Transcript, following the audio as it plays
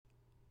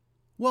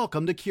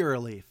Welcome to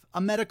Curaleaf, a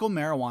medical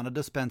marijuana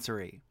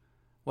dispensary.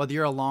 Whether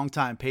you're a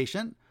longtime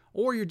patient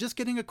or you're just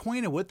getting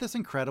acquainted with this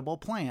incredible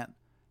plant,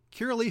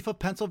 Curaleaf of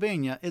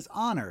Pennsylvania is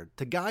honored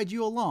to guide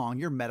you along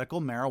your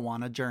medical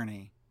marijuana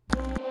journey.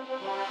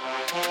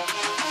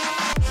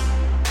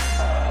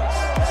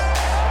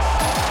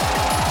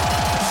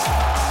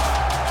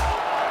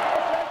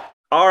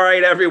 All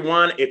right,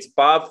 everyone, it's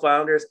Bob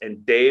Flounders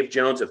and Dave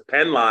Jones of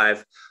Penn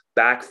Live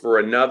back for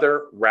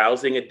another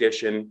rousing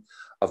edition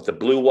of the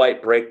Blue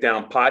White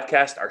Breakdown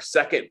podcast, our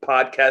second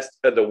podcast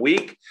of the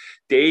week.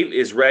 Dave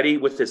is ready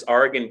with his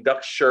Oregon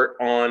Ducks shirt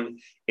on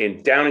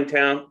in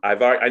Downingtown.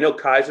 I know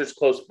Kaiser's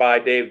close by,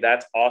 Dave.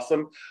 That's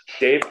awesome.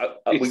 Dave,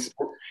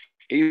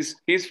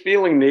 he's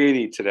feeling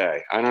needy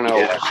today. I don't know.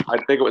 Yeah. I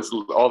think it was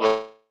all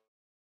the.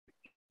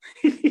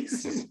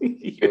 Yes.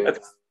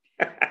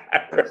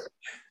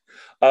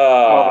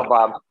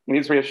 Bob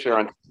needs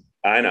reassurance.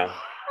 I know.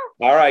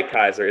 All right,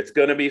 Kaiser, it's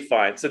going to be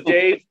fine. So,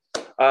 Dave,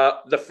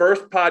 the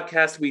first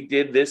podcast we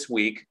did this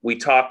week,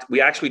 we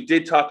actually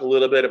did talk a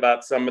little bit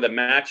about some of the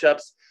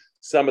matchups,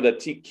 some of the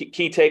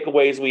key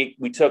takeaways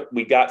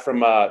we got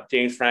from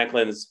James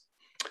Franklin's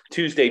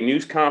Tuesday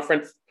news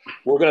conference.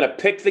 We're going to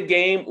pick the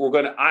game.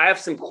 I have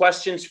some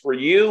questions for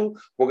you.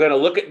 We're going to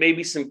look at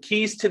maybe some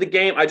keys to the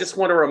game. I just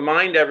want to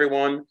remind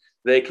everyone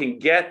they can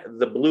get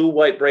the Blue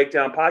White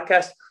Breakdown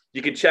podcast.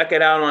 You can check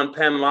it out on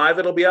Penn Live.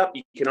 It'll be up.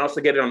 You can also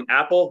get it on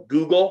Apple,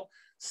 Google,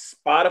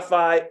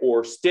 Spotify,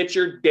 or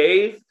Stitcher.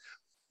 Dave,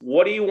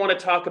 what do you want to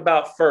talk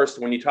about first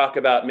when you talk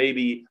about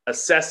maybe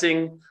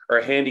assessing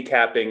or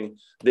handicapping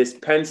this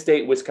Penn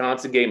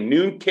State-Wisconsin game?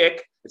 Noon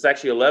kick. It's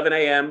actually 11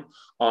 a.m.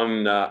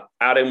 on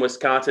out in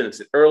Wisconsin.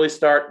 It's an early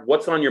start.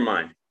 What's on your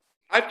mind?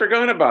 I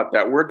forgot about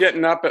that. We're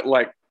getting up at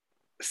like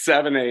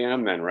 7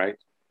 a.m. then, right?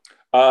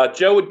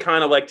 Joe would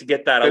kind of like to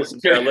get that a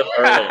little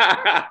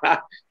early.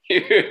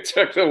 You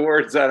took the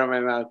words out of my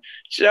mouth.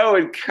 Joe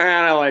would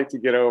kind of like to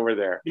get over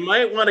there. You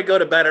might want to go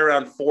to bed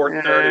around 4:30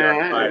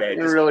 on Friday.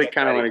 I really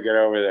kind of want to get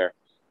over there.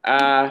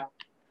 I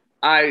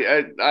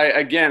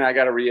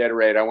got to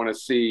reiterate. I want to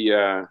see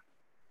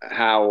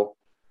how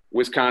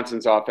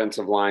Wisconsin's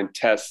offensive line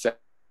tests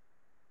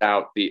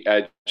out the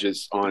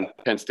edges on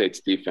Penn State's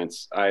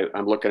defense.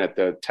 I'm looking at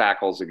the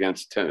tackles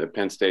against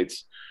Penn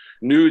State's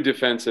new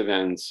defensive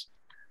ends.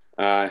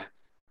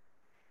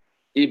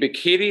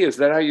 Ibikiti, is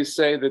that how you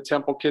say the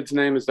Temple kid's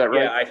name? Is that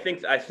right? Yeah, I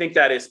think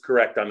that is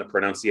correct on the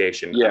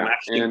pronunciation. Yeah, I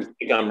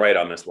think I'm right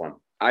on this one.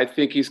 I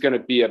think he's going to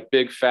be a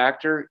big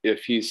factor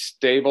if he's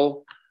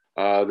stable.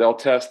 They'll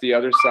test the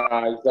other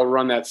side. They'll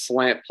run that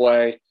slant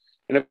play,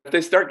 and if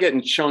they start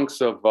getting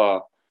chunks of,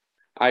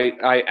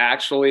 I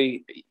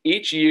actually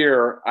each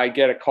year I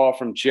get a call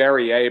from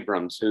Jerry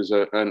Abrams, who's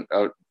a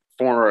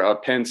former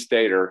Penn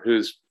Stater,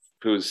 whose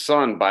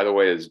son, by the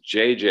way, is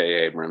J.J.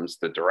 Abrams,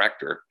 the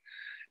director.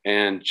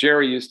 And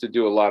Jerry used to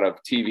do a lot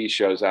of TV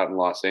shows out in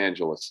Los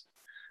Angeles.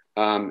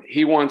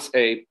 He wants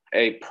a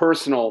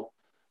personal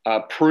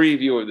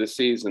preview of the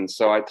season.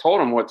 So I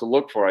told him what to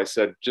look for. I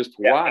said, just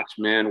watch,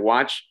 man,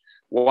 watch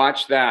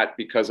that,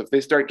 because if they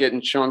start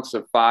getting chunks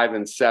of 5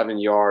 and 7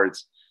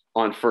 yards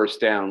on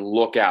first down,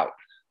 look out,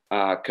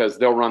 because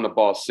they'll run the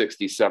ball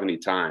 60, 70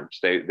 times.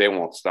 They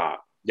won't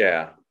stop.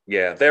 Yeah.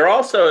 They're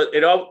also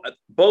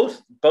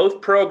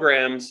both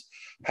programs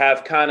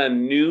have kind of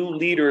new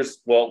leaders.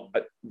 Well,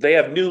 they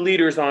have new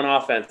leaders on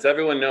offense.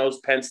 Everyone knows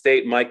Penn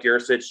State, Mike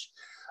Yurcich,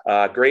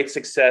 great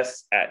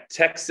success at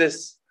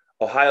Texas,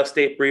 Ohio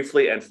State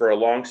briefly, and for a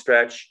long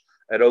stretch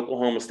at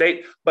Oklahoma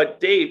State. But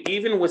Dave,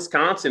 even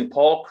Wisconsin,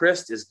 Paul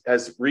Chryst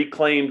has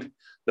reclaimed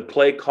the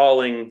play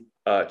calling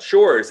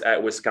chores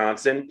at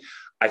Wisconsin.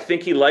 I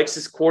think he likes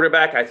his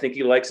quarterback. I think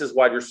he likes his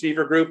wide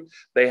receiver group.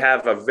 They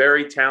have a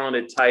very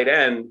talented tight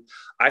end.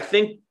 I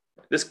think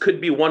this could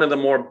be one of the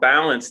more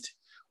balanced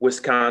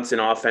Wisconsin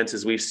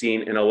offenses we've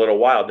seen in a little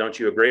while. Don't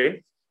you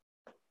agree?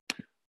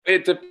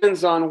 It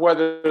depends on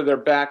whether their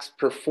backs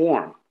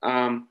perform.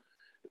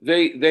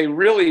 They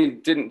really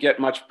didn't get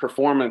much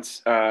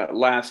performance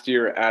last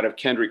year out of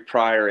Kendrick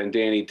Pryor and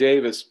Danny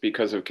Davis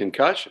because of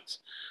concussions.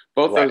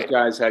 Both those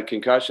guys had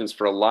concussions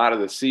for a lot of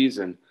the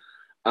season.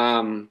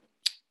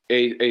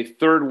 A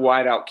third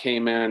wideout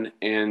came in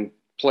and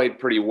played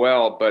pretty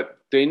well, but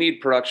they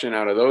need production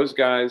out of those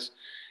guys.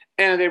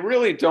 And they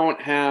really don't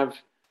have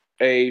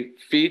a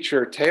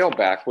feature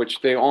tailback,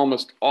 which they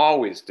almost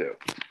always do.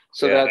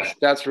 So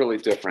that's really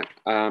different.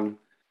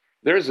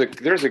 There's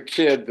a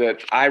kid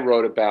that I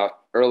wrote about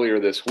earlier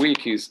this week.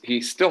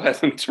 He still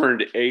hasn't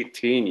turned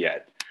 18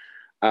 yet.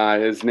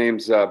 His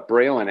name's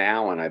Braylon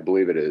Allen, I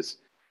believe it is.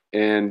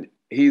 And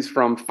he's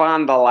from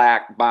Fond du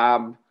Lac,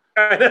 Bob.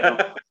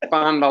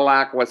 Fond du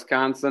Lac,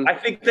 Wisconsin. I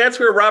think that's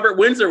where Robert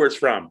Windsor was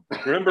from.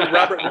 Remember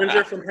Robert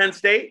Windsor from Penn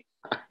State?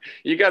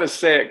 You got to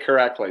say it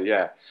correctly,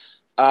 yeah.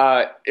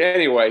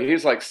 Anyway,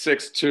 he's like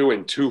 6'2"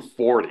 and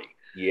 240.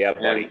 Yeah,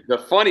 buddy. And the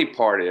funny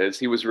part is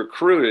he was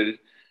recruited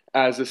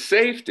as a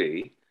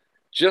safety,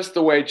 just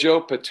the way Joe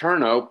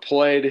Paterno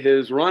played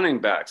his running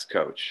backs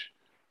coach,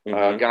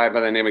 a guy by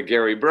the name of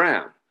Gary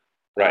Brown.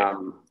 Right.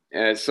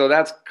 So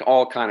that's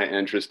all kind of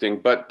interesting.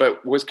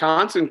 But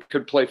Wisconsin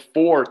could play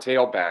 4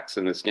 tailbacks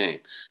in this game,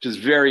 which is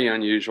very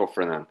unusual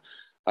for them.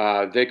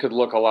 They could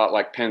look a lot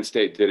like Penn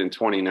State did in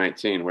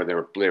 2019, where they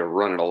were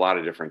running a lot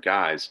of different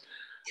guys.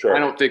 Sure. I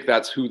don't think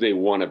that's who they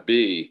want to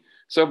be.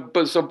 So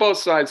both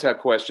sides have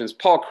questions.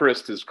 Paul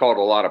Chryst has called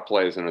a lot of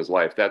plays in his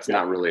life. That's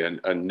not really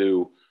a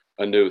new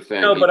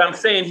thing. No, but I'm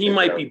saying he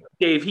might be,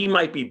 Dave, he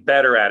might be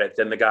better at it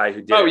than the guy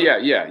who did Oh,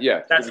 it.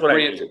 yeah. That's what I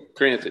mean.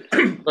 Granted.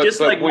 Just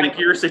like Mike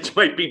Yurcich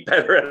might be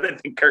better at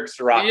it than Kirk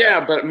Soraka.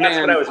 Yeah, but that's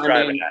what I was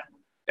driving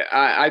at.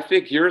 I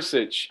think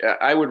Yurcich,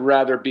 I would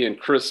rather be in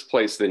Chryst's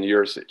place than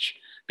Yurcich,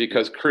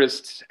 because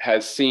Chryst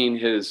has seen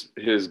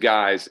his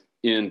guys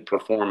in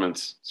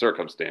performance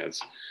circumstance,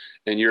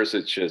 and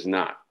Yurcich has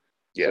not.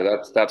 Yeah,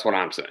 so that's what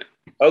I'm saying.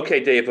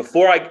 Okay, Dave,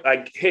 before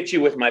I hit you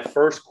with my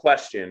first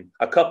question,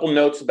 a couple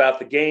notes about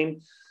the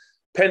game.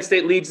 Penn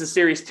State leads the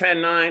series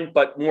 10-9,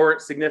 but more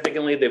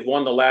significantly, they've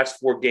won the last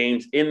 4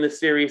 games in the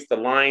series. The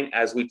line,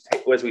 as we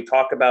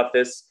talk about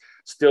this,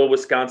 still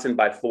Wisconsin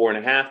by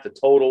 4.5. The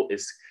total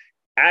is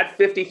at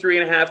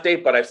 53.5,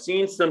 Dave, but I've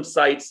seen some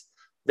sites,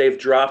 they've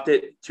dropped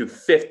it to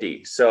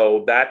 50.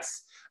 So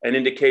that's an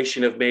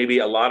indication of maybe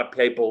a lot of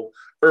people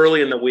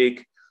early in the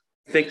week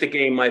think the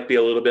game might be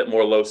a little bit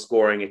more low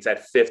scoring. It's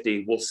at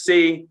 50. We'll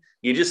see.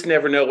 You just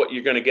never know what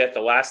you're going to get.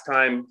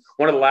 One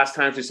of the last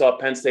times we saw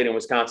Penn State and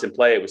Wisconsin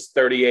play, it was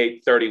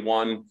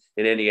 38-31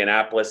 in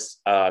Indianapolis.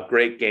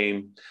 Great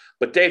game.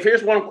 But Dave,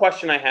 here's one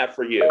question I have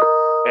for you.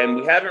 And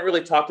we haven't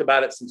really talked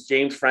about it since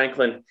James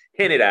Franklin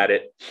hinted at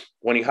it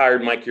when he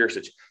hired Mike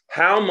Yurcich.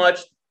 How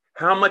much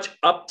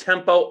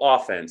up-tempo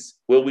offense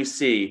will we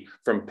see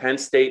from Penn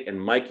State and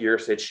Mike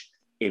Yurcich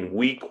in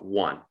week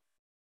 1?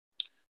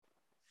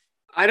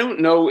 I don't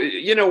know.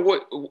 You know,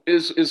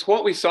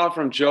 what we saw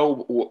from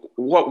Joe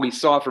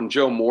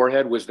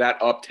Moorhead, was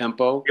that up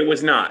tempo? It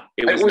was not.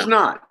 It was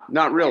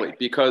not really,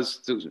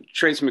 because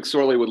Trace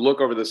McSorley would look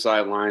over the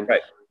sideline.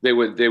 Right. They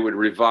would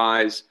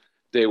revise.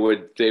 They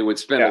would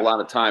spend a lot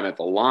of time at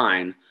the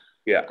line.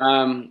 Yeah.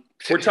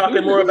 We're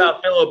talking more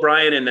about Bill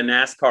O'Brien and the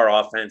NASCAR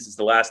offense is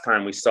the last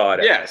time we saw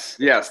it. Yes,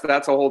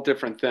 that's a whole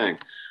different thing.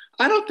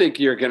 I don't think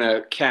you're going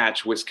to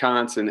catch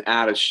Wisconsin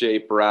out of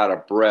shape or out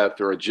of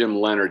breath, or a Jim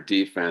Leonard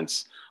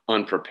defense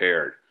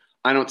unprepared.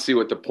 I don't see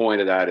what the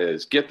point of that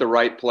is. Get the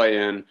right play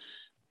in,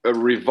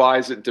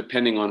 revise it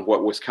depending on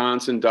what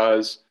Wisconsin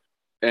does,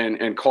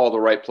 and call the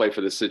right play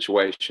for the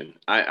situation.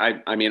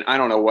 I mean, I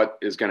don't know what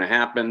is going to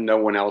happen. No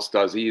one else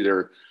does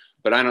either,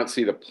 but I don't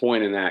see the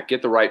point in that.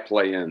 Get the right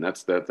play in.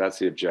 That's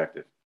the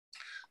objective.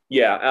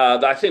 Yeah,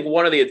 I think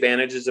one of the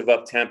advantages of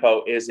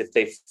up-tempo is if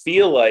they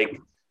feel like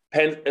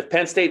if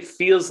Penn State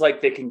feels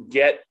like they can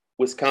get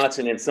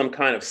Wisconsin in some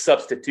kind of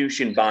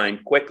substitution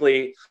bind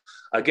quickly.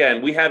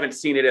 Again, we haven't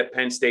seen it at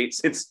Penn State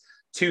since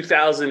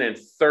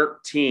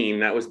 2013.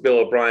 That was Bill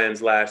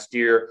O'Brien's last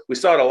year. We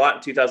saw it a lot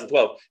in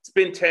 2012. It's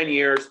been 10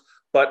 years,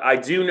 but I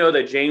do know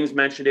that James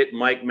mentioned it,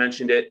 Mike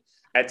mentioned it.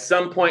 At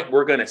some point,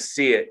 we're going to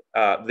see it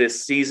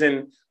this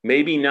season.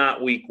 Maybe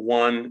not week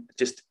 1.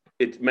 Just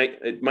it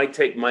might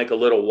take Mike a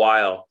little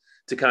while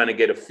to kind of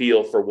get a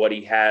feel for what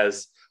he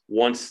has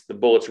once the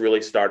bullets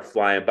really start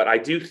flying. But I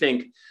do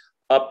think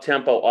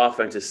up-tempo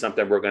offense is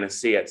something we're going to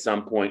see at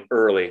some point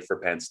early for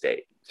Penn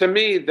State. To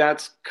me,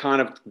 that's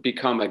kind of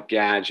become a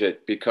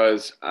gadget,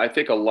 because I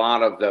think a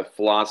lot of the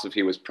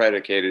philosophy was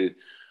predicated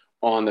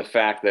on the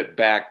fact that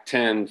back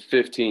 10,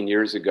 15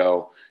 years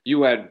ago,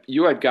 you had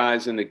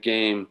guys in the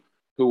game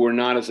who were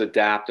not as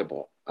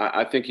adaptable.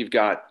 I think you've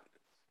got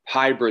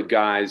hybrid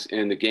guys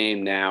in the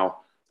game now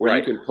where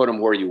you can put them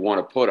where you want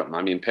to put them.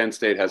 I mean, Penn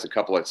State has a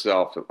couple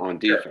itself on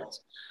defense.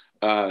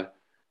 Sure.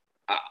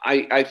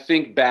 I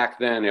think back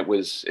then it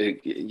was,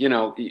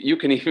 you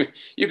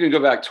can go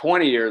back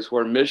 20 years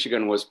where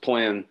Michigan was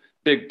playing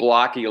big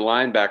blocky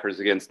linebackers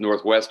against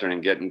Northwestern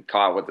and getting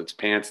caught with its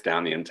pants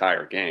down the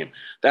entire game.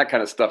 That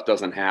kind of stuff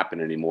doesn't happen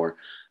anymore.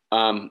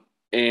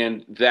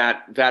 And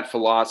that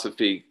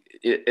philosophy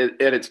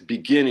at its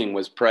beginning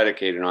was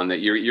predicated on that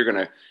you're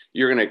gonna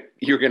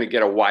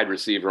get a wide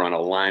receiver on a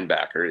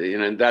linebacker,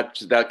 and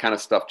that kind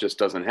of stuff just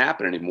doesn't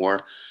happen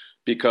anymore,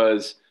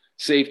 because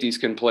safeties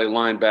can play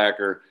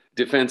linebacker.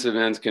 Defensive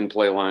ends can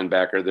play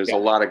linebacker. There's a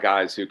lot of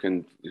guys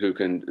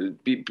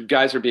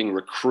guys are being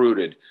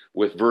recruited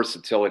with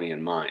versatility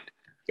in mind.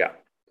 Yeah.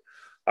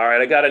 All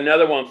right. I got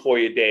another one for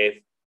you,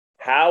 Dave.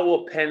 How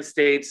will Penn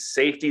State's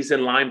safeties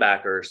and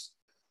linebackers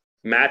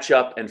match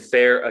up and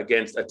fare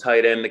against a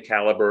tight end the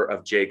caliber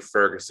of Jake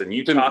Ferguson?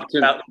 You talked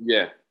about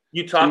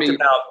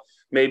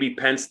maybe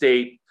Penn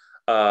State,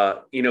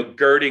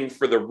 girding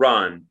for the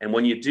run. And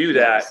when you do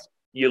that,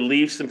 you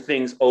leave some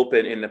things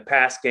open in the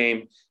pass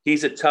game.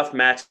 He's a tough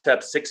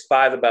matchup,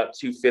 6'5", about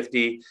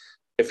 250.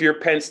 If you're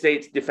Penn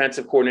State's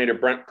defensive coordinator,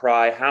 Brent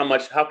Pry,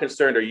 how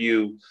concerned are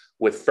you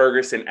with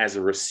Ferguson as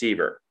a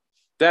receiver?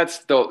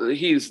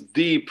 He's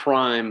the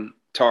prime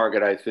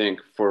target, I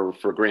think, for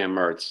Graham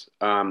Mertz.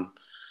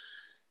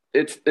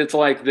 It's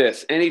like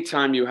this.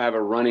 Anytime you have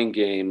a running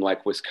game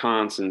like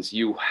Wisconsin's,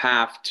 you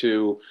have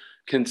to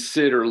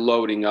consider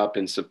loading up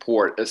in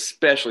support,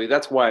 especially.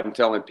 That's why I'm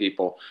telling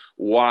people,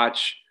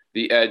 watch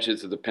the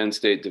edges of the Penn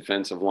State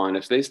defensive line.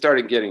 If they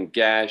started getting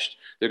gashed,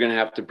 they're going to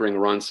have to bring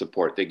run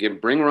support.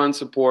 Bring run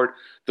support.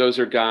 Those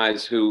are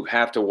guys who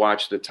have to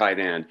watch the tight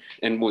end.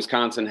 And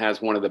Wisconsin has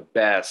one of the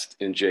best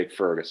in Jake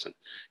Ferguson.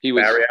 He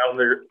was Barry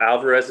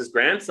Alvarez's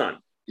grandson.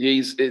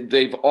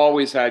 They've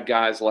always had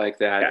guys like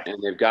that,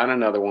 and they've got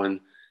another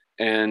one.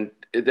 And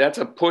that's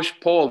a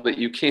push-pull that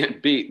you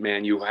can't beat,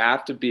 man. You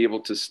have to be able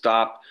to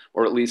stop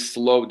or at least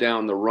slow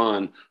down the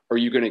run, or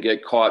you're going to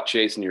get caught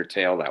chasing your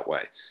tail that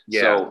way.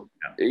 Yeah. So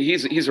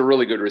he's a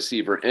really good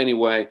receiver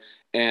anyway.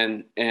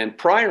 And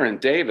Pryor and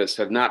Davis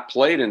have not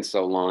played in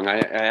so long. I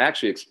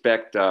actually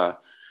expect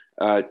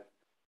Chimere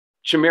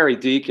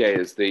Dike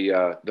is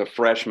the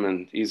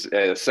freshman. He's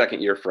a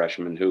second-year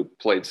freshman who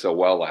played so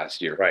well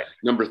last year. Right.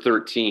 Number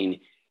 13.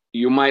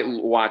 You might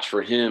watch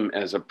for him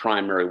as a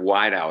primary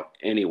wideout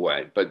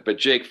anyway. But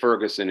Jake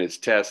Ferguson is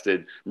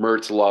tested.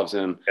 Mertz loves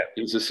him. Yeah.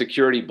 He's a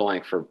security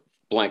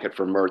blanket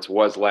for Mertz.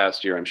 Was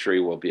last year. I'm sure he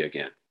will be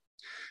again.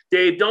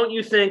 Dave, don't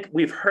you think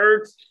we've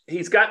heard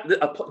he's got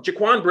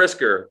Jaquan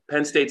Brisker,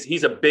 Penn State's,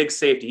 he's a big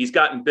safety. He's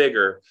gotten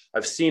bigger.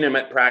 I've seen him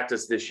at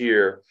practice this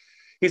year.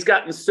 He's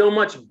gotten so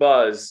much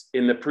buzz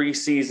in the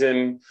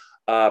preseason.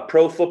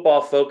 Pro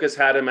Football Focus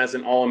had him as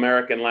an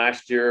All-American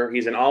last year.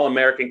 He's an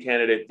All-American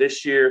candidate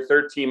this year,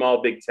 third team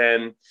All-Big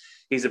Ten.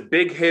 He's a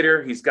big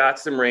hitter. He's got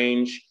some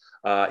range.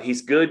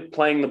 He's good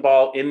playing the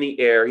ball in the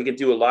air. He can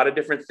do a lot of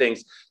different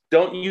things.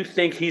 Don't you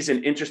think he's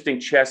an interesting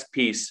chess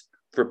piece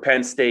for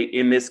Penn State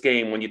in this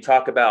game when you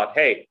talk about,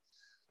 hey,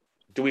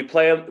 do we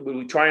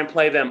try and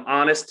play them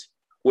honest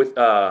with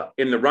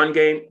in the run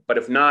game? But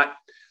if not,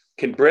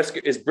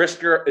 is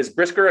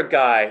Brisker a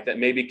guy that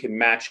maybe can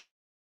match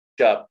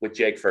up with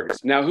Jake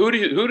Ferguson? Now,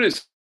 who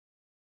does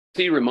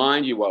he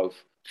remind you of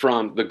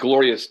from the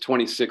glorious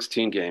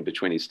 2016 game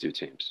between these two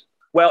teams?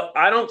 Well,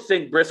 I don't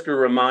think Brisker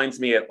reminds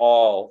me at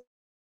all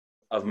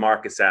of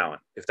Marcus Allen.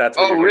 If that's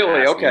what you're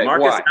really? Okay.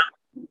 Why?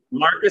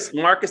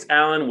 Marcus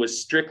Allen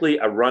was strictly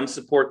a run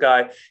support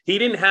guy. He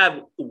didn't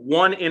have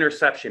one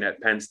interception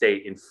at Penn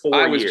State in 4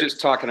 years. I was just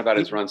talking about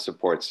his run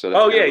support.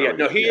 So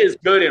he is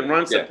good in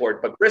run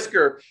support, but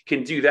Brisker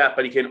can do that,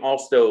 but he can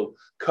also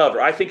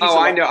cover. I think.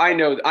 I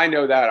know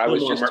that. I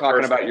was just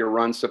talking about your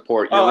run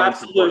support.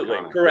 Absolutely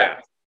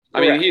correct.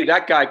 I mean,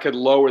 that guy could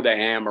lower the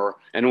hammer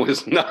and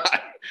was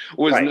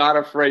not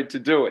afraid to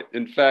do it.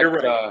 In fact,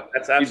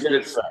 That's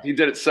absolutely he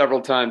did it several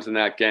times in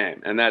that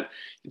game, and that.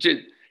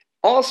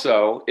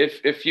 Also,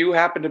 if you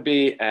happen to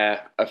be a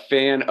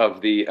fan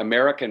of the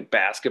American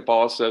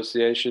Basketball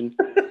Association,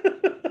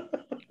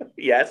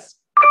 yes,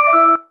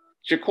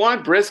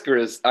 Jaquan Brisker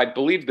is, I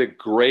believe, the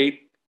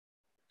great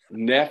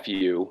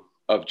nephew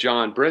of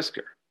John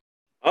Brisker.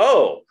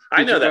 Oh,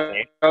 I know that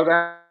name. Know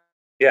that?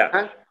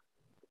 Yeah,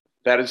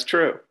 that is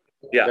true.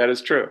 Yeah, that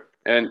is true.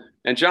 And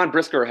John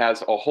Brisker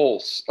has a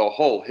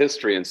whole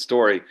history and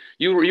story.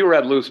 You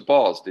read Loose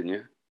Balls, didn't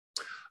you?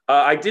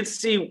 I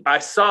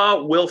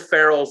saw Will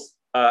Ferrell's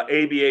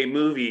ABA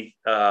movie.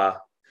 I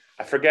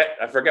forget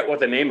what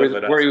the name of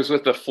it is. Where he was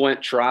with the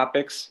Flint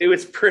Tropics. It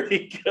was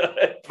pretty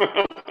good.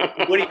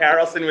 Woody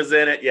Harrelson was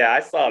in it. Yeah, I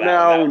saw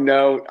that.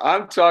 No.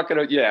 I'm talking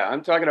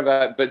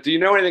about, but do you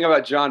know anything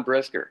about John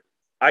Brisker?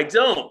 I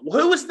don't.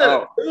 Who was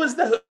the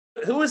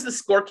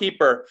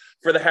scorekeeper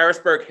for the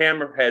Harrisburg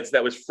Hammerheads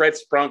that was Fred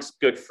Sprunk's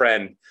good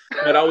friend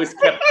that always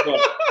kept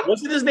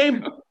Wasn't his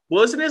name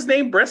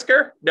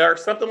Brisker or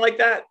something like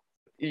that?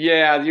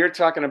 Yeah, you're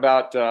talking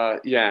about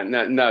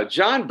no.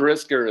 John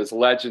Brisker is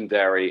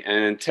legendary,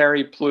 and in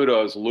Terry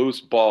Pluto's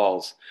Loose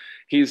Balls,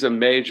 he's a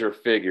major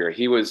figure.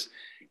 He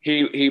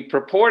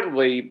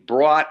purportedly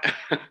brought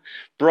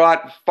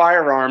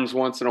firearms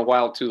once in a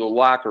while to the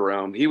locker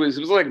room. He was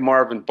like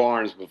Marvin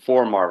Barnes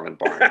before Marvin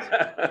Barnes,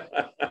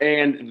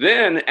 and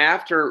then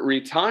after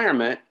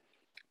retirement,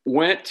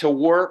 went to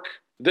work.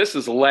 This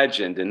is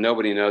legend, and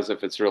nobody knows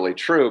if it's really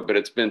true, but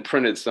it's been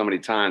printed so many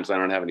times, I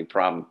don't have any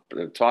problem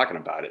talking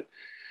about it.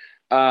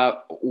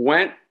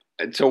 Went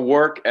to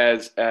work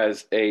as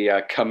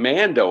a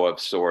commando of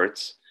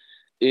sorts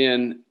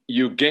in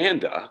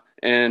Uganda,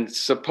 and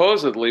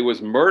supposedly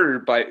was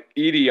murdered by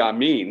Idi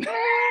Amin.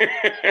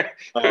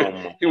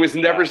 He was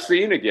never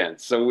seen again,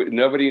 so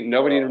nobody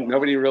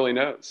really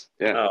knows.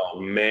 Yeah. Oh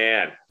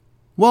man!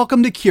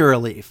 Welcome to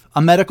Curaleaf,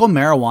 a medical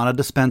marijuana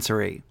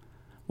dispensary.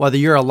 Whether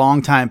you're a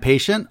longtime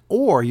patient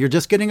or you're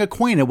just getting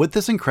acquainted with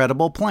this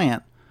incredible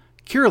plant,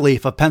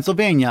 Curaleaf of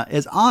Pennsylvania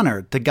is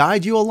honored to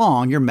guide you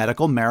along your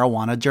medical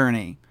marijuana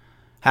journey.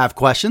 Have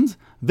questions?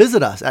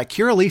 Visit us at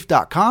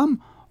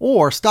curaleaf.com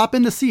or stop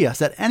in to see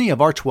us at any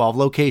of our 12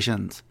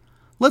 locations.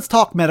 Let's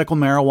talk medical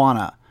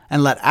marijuana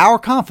and let our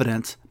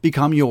confidence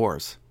become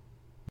yours.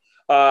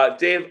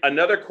 Dave,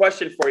 another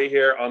question for you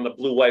here on the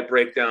Blue White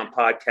Breakdown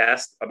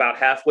podcast, about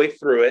halfway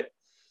through it.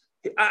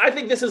 I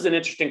think this is an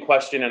interesting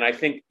question, and I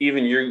think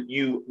even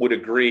you would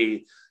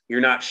agree you're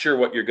not sure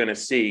what you're going to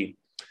see.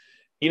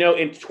 You know,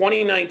 in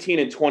 2019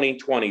 and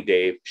 2020,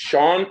 Dave,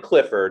 Sean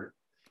Clifford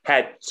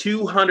had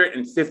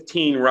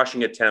 215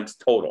 rushing attempts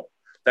total.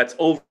 That's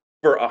over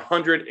for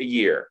 100 a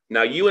year.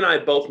 Now, you and I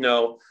both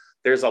know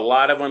there's a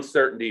lot of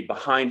uncertainty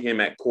behind him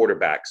at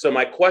quarterback. So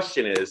my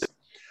question is,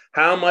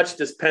 how much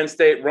does Penn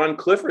State run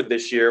Clifford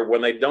this year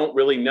when they don't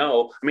really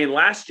know? I mean,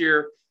 last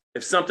year,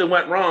 if something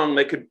went wrong,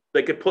 they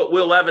could put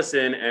Will Levis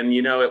in, and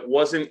it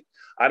wasn't,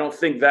 I don't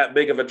think, that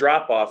big of a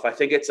drop off. I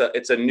think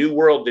it's a new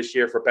world this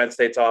year for Penn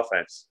State's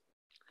offense.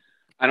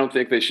 I don't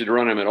think they should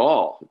run him at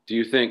all. Do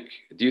you think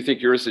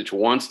Yurcich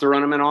wants to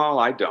run him at all?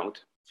 I don't.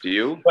 Do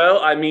you? Well,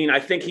 I mean, I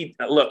think he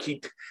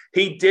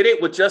did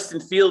it with Justin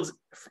Fields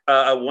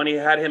when he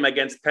had him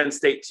against Penn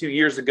State 2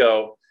 years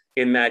ago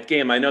in that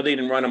game. I know they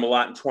didn't run him a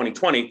lot in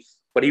 2020,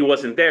 but he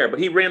wasn't there. But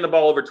he ran the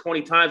ball over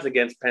 20 times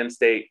against Penn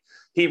State.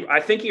 I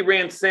think he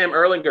ran Sam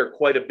Erlinger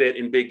quite a bit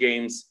in big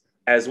games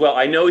as well.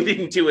 I know he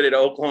didn't do it at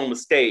Oklahoma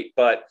State,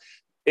 but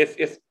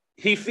if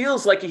he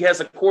feels like he has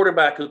a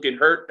quarterback who can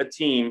hurt a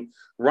team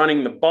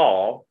running the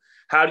ball,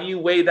 how do you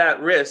weigh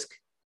that risk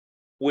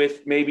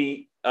with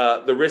maybe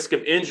the risk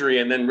of injury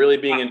and then really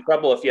being in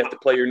trouble if you have to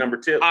play your number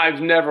two?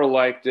 I've never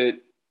liked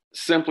it,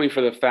 simply for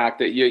the fact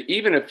that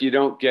even if you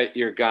don't get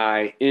your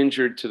guy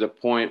injured to the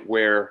point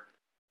where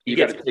you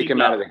got to take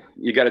him out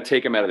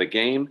of the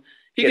game,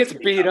 he gets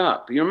beat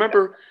up. You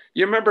remember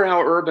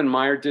how Urban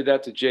Meyer did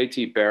that to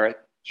JT Barrett?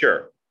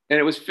 Sure. And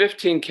it was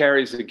 15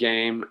 carries a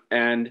game,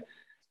 and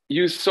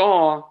you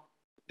saw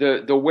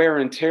the wear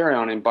and tear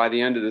on him by the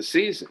end of the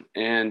season.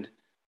 And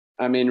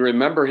I mean,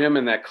 remember him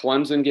in that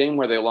Clemson game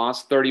where they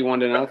lost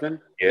 31-0?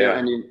 Yeah.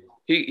 I mean,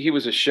 he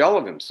was a shell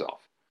of himself,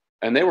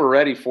 and they were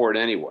ready for it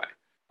anyway.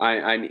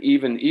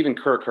 Even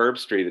Kirk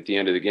Herbstreit at the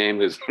end of the game,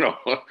 who's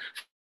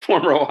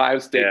former Ohio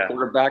State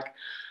quarterback.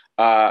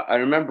 I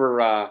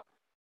remember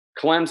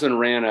Clemson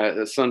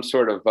ran some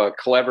sort of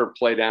clever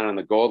play down on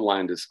the goal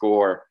line to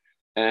score,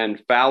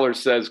 and Fowler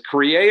says,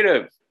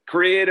 creative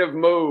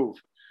move.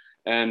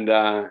 And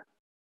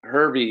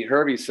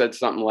Herbie said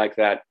something like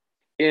that,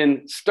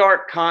 in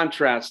stark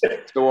contrast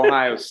to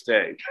Ohio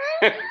State.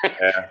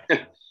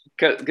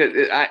 Because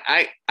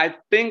I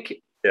think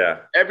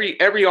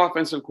every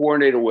offensive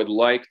coordinator would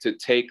like to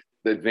take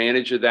the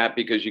advantage of that,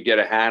 because you get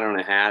a hat on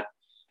a hat.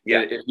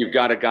 Yeah, if you've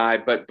got a guy,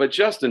 but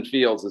Justin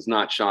Fields is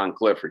not Sean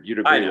Clifford. You'd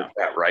agree with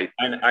that, right?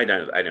 I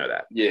know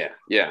that. Yeah.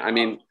 I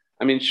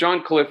mean,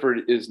 Sean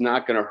Clifford is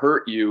not going to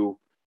hurt you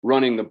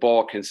running the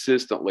ball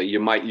consistently. You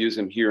might use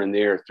him here and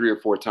there 3 or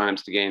 4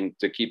 times a game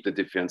to keep the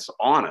defense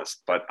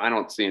honest, but I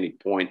don't see any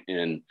point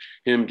in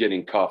him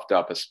getting cuffed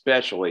up,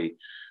 especially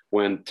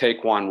when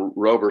Taquan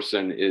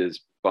Roberson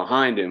is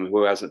behind him,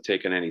 who hasn't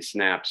taken any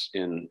snaps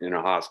in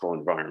a hostile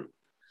environment.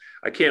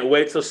 I can't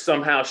wait till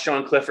somehow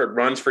Sean Clifford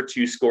runs for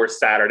 2 scores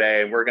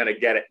Saturday, and we're going to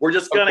get it. We're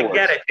just going to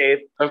get it, Dave.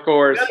 Of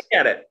course. We're going to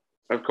get it.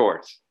 Of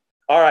course.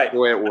 All right. The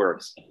way it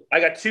works. I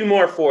got 2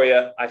 more for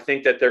you. I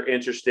think that they're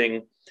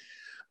interesting.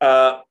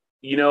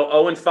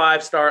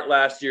 0-5 start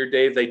last year,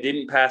 Dave. They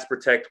didn't pass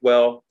protect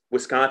well.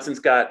 Wisconsin's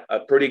got a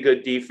pretty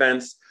good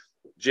defense.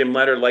 Jim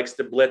Leonard likes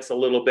to blitz a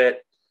little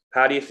bit.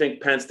 How do you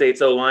think Penn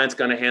State's O-line is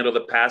going to handle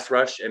the pass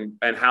rush, and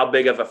how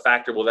big of a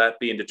factor will that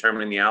be in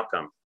determining the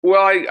outcome?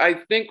 Well, I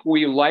think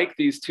we like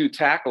these 2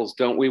 tackles,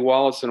 don't we,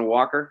 Wallace and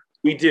Walker?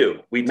 We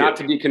do. Not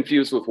to be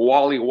confused with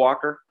Wally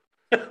Walker.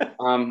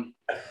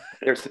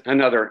 There's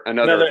another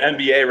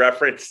NBA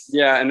reference.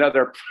 Yeah,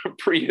 another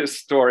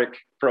prehistoric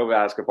pro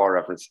basketball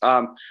reference.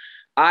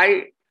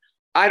 I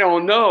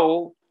don't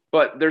know,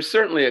 but they're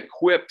certainly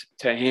equipped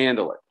to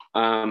handle it.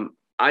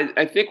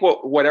 I think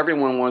what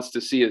everyone wants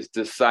to see is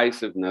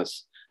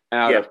decisiveness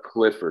out of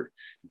Clifford.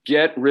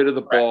 Get rid of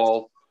the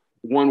ball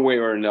one way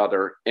or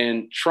another,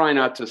 and try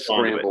not to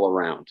scramble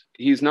around.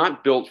 He's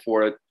not built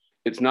for it.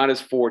 It's not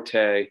his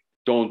forte.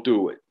 Don't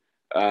do it.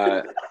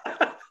 That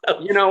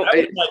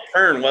was like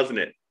Kern, wasn't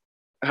it?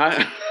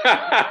 I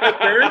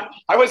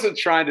wasn't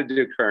trying to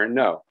do Kern.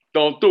 No,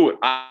 don't do it.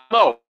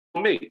 No,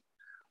 me.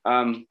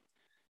 I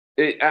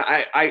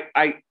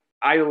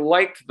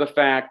liked the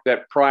fact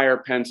that prior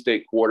Penn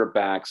State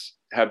quarterbacks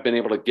have been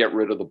able to get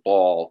rid of the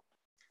ball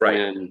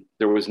when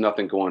there was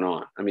nothing going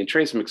on. I mean,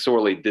 Trace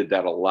McSorley did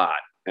that a lot.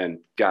 And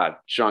God,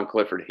 Sean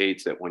Clifford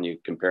hates it when you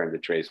compare him to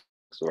Trace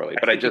McSorley.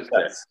 But I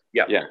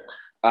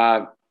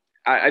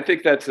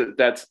think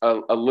that's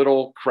a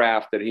little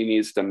craft that he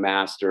needs to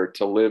master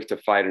to live to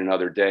fight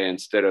another day,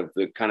 instead of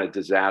the kind of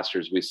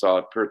disasters we saw,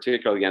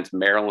 particularly against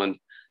Maryland.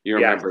 You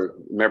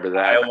remember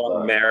that?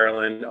 Iowa,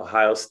 Maryland,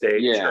 Ohio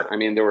State. Yeah, sure. I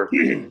mean, there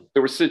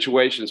were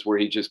situations where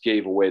he just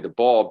gave away the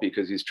ball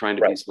because he's trying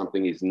to be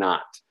something he's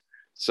not.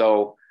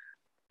 So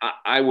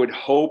I would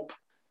hope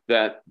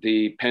that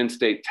the Penn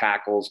State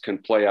tackles can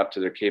play up to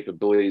their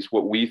capabilities,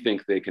 what we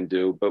think they can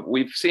do. But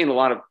we've seen a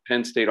lot of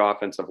Penn State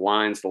offensive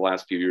lines the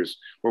last few years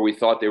where we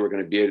thought they were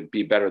going to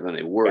be better than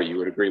they were. You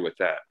would agree with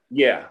that?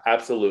 Yeah,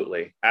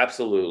 absolutely.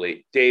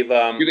 Dave,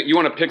 you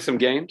want to pick some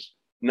games?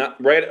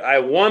 Not right. I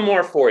have one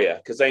more for you,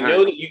 because I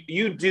know that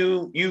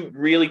you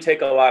really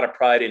take a lot of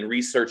pride in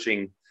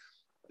researching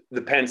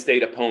the Penn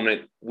State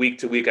opponent week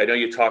to week. I know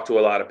you talk to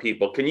a lot of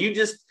people. Can you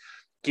just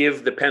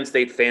give the Penn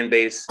State fan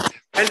base?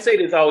 Penn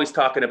State is always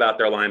talking about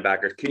their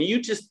linebackers. Can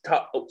you just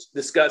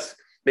discuss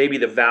maybe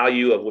the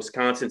value of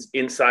Wisconsin's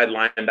inside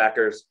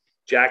linebackers,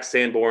 Jack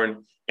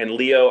Sanborn and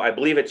Leo. I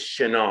believe it's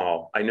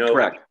Chenal. I know.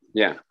 Correct.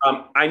 Yeah.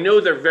 I know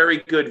they're very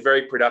good,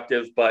 very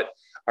productive, but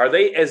are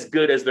they as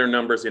good as their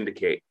numbers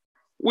indicate?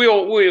 We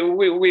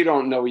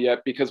don't know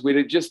yet because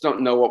we just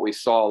don't know what we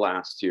saw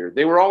last year.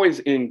 They were always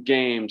in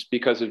games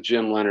because of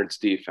Jim Leonard's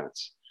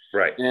defense.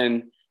 Right.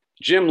 And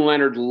Jim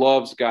Leonard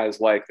loves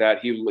guys like that.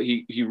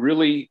 He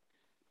really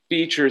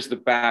features the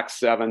back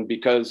seven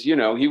because,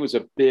 he was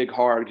a big,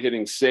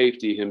 hard-hitting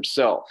safety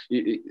himself.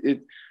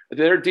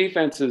 Their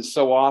defenses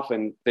so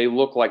often, they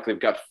look like they've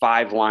got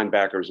 5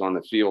 linebackers on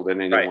the field at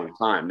any one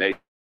time. They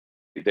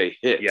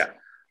hit. Yeah.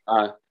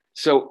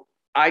 So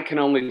I can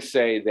only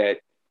say that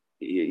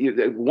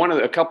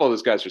a couple of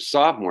those guys are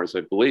sophomores,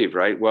 I believe,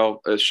 right?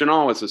 Well,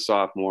 Chenal is a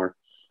sophomore.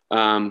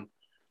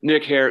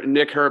 Nick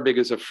Herbig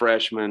is a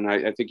freshman.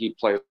 I think he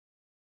played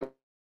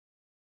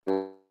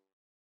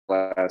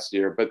last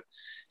year, but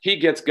he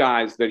gets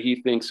guys that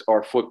he thinks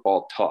are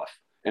football tough.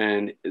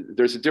 And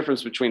there's a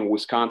difference between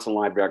Wisconsin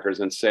linebackers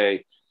and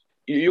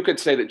you could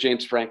say that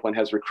James Franklin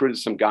has recruited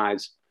some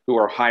guys who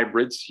are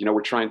hybrids.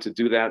 We're trying to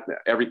do that.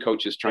 Every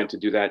coach is trying to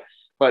do that.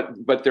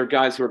 But they're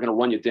guys who are going to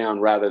run you down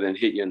rather than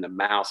hit you in the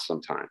mouth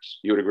sometimes.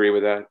 You would agree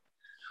with that?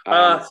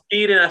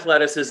 Speed and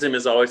athleticism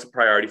is always a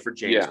priority for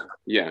James.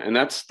 Yeah, and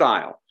that's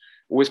style.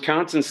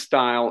 Wisconsin's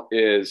style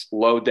is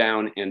low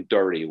down and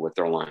dirty with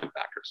their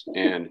linebackers.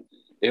 And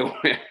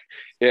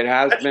it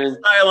has been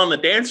style on the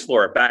dance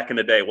floor back in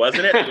the day,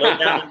 wasn't it? Low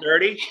down and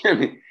dirty.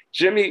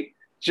 Jimmy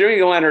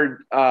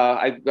Leonard,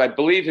 I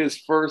believe his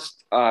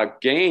first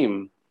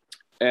game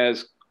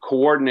as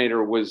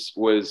coordinator was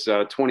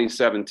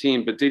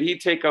 2017, but did he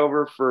take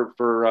over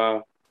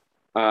for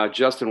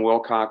Justin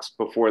Wilcox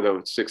before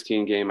the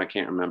 16 game? I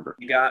can't remember.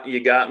 You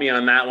got me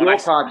on that one.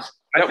 Wilcox.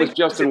 That was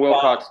Justin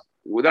Wilcox.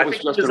 That was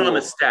Justin. He was on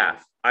the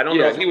staff. I don't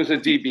know. Yeah, he was a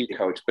DB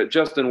coach, but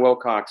Justin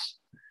Wilcox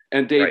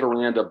and Dave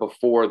Aranda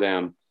before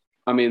them.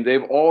 I mean,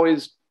 they've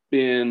always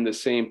been the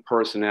same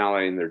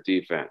personality in their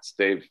defense.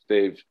 They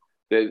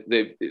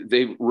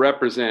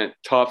represent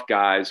tough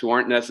guys who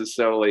aren't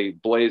necessarily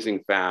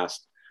blazing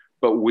fast,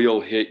 but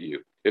will hit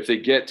you. If they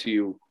get to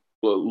you,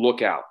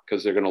 look out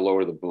because they're going to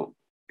lower the boom.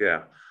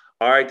 Yeah.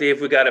 All right,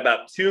 Dave, we got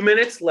about 2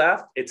 minutes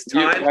left. It's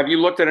time. Have you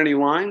looked at any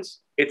lines?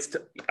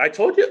 I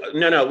told you.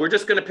 No, we're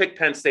just going to pick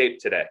Penn State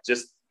today.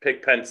 Just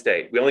pick Penn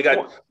State. We got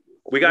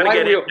to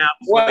get in now.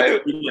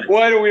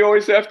 Why do we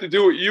always have to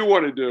do what you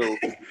want to do?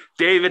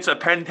 Dave, it's a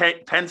Penn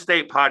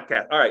State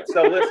podcast. All right,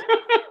 so listen.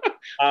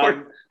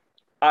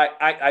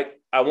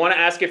 I want to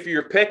ask you for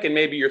your pick and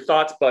maybe your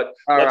thoughts, but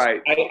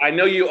I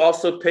know you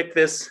also picked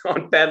this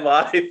on Penn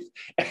Live,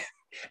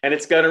 and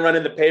it's going to run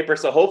in the paper,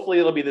 so hopefully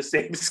it'll be the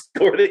same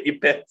score that you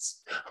picked,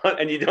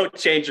 and you don't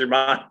change your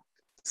mind.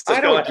 So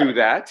I don't do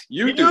that.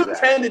 You do that.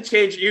 Tend to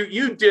change.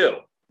 You do.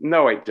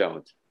 No, I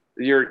don't.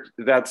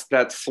 That's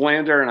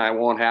slander, and I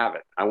won't have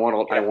it. I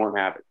won't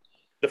have it.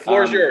 The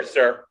floor is yours,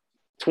 sir.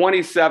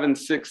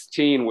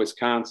 27-16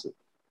 Wisconsin.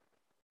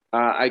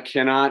 I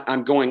cannot.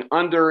 I'm going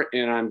under,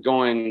 and I'm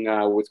going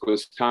with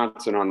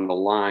Wisconsin on the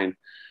line.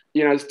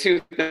 There's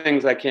 2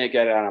 things I can't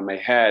get out of my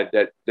head.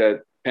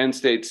 That Penn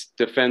State's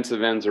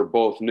defensive ends are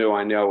both new.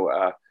 I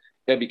know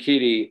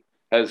Ebiketie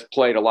has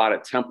played a lot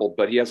at Temple,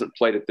 but he hasn't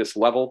played at this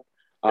level.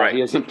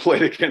 He hasn't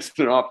played against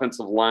an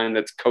offensive line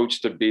that's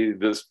coached to be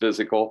this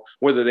physical.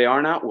 Whether they are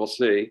or not, we'll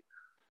see.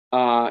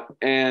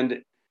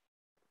 And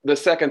the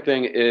second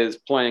thing is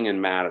playing in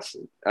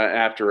Madison.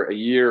 After a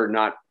year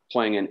not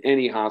playing in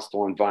any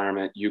hostile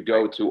environment, you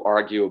go to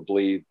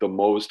arguably the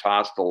most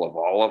hostile of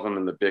all of them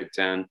in the Big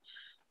Ten.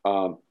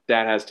 That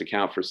has to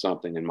count for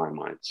something in my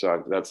mind.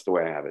 So that's the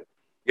way I have it.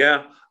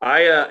 Yeah,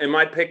 in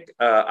my pick,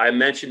 I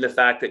mentioned the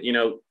fact that,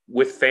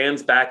 with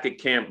fans back at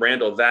Camp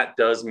Randall, that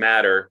does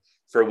matter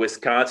for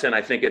Wisconsin.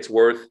 I think it's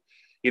worth,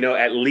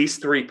 at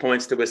least 3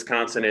 points to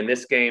Wisconsin in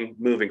this game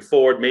moving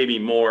forward, maybe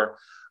more.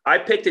 I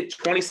picked it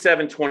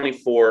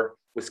 27-24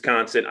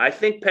 Wisconsin. I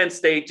think Penn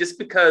State, just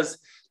because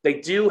they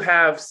do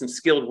have some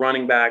skilled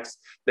running backs,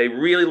 they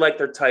really like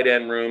their tight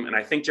end room, and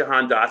I think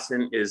Jahan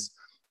Dotson is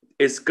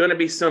going to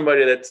be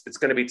somebody it's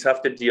going to be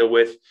tough to deal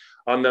with.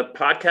 On the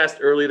podcast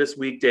earlier this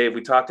week, Dave,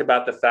 we talked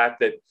about the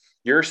fact that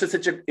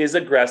Yurcich is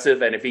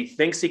aggressive, and if he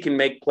thinks he can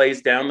make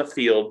plays down the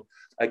field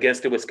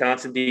against a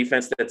Wisconsin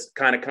defense that's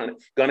kind of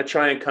going to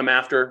try and come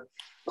after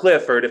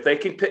Clifford, if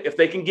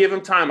they can give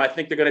him time, I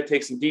think they're going to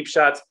take some deep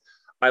shots.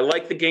 I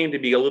like the game to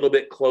be a little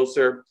bit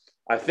closer.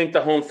 I think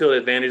the home field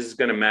advantage is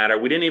going to matter.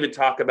 We didn't even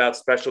talk about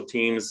special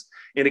teams.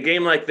 In a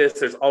game like this,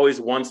 there's always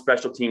one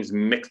special teams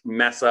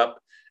mess up,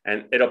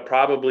 and it'll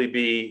probably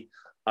be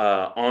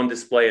on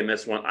display in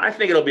this one. I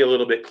think it'll be a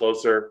little bit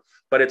closer,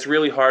 but it's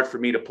really hard for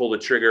me to pull the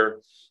trigger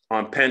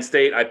on Penn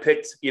State. I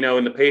picked,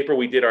 in the paper,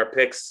 we did our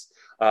picks,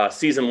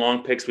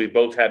 season-long picks. We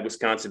both had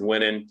Wisconsin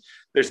winning.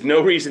 There's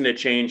no reason to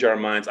change our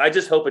minds. I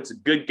just hope it's a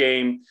good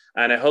game,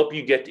 and I hope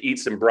you get to eat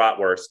some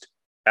bratwurst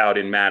out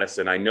in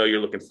Madison. I know you're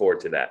looking forward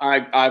to that.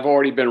 I've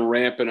already been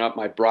ramping up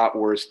my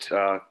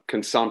bratwurst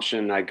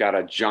consumption. I got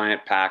a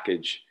giant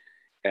package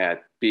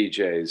at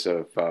BJ's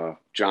of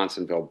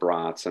Johnsonville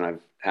brats, and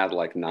had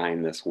like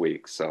 9 this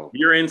week. So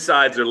your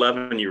insides are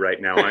loving you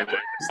right now. I'm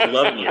just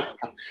loving you.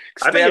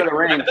 Stay out of the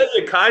rain. I bet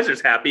you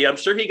Kaiser's happy. I'm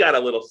sure he got a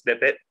little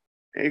snippet.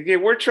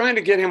 We're trying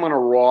to get him on a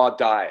raw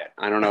diet.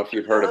 I don't know if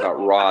you've heard about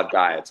raw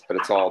diets, but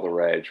it's all the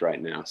rage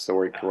right now. So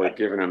we're going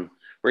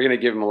to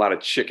give him a lot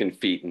of chicken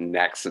feet and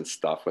necks and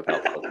stuff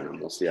without cooking them.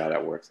 We'll see how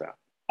that works out.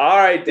 All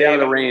right, Stay out of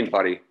Dave. the rain,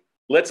 buddy.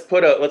 Let's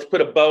put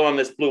a bow on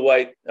this Blue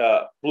White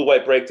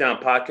Breakdown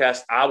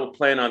podcast. I will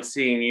plan on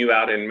seeing you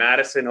out in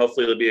Madison.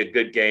 Hopefully it'll be a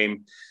good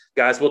game.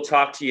 Guys, we'll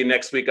talk to you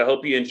next week. I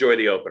hope you enjoy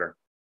the opener.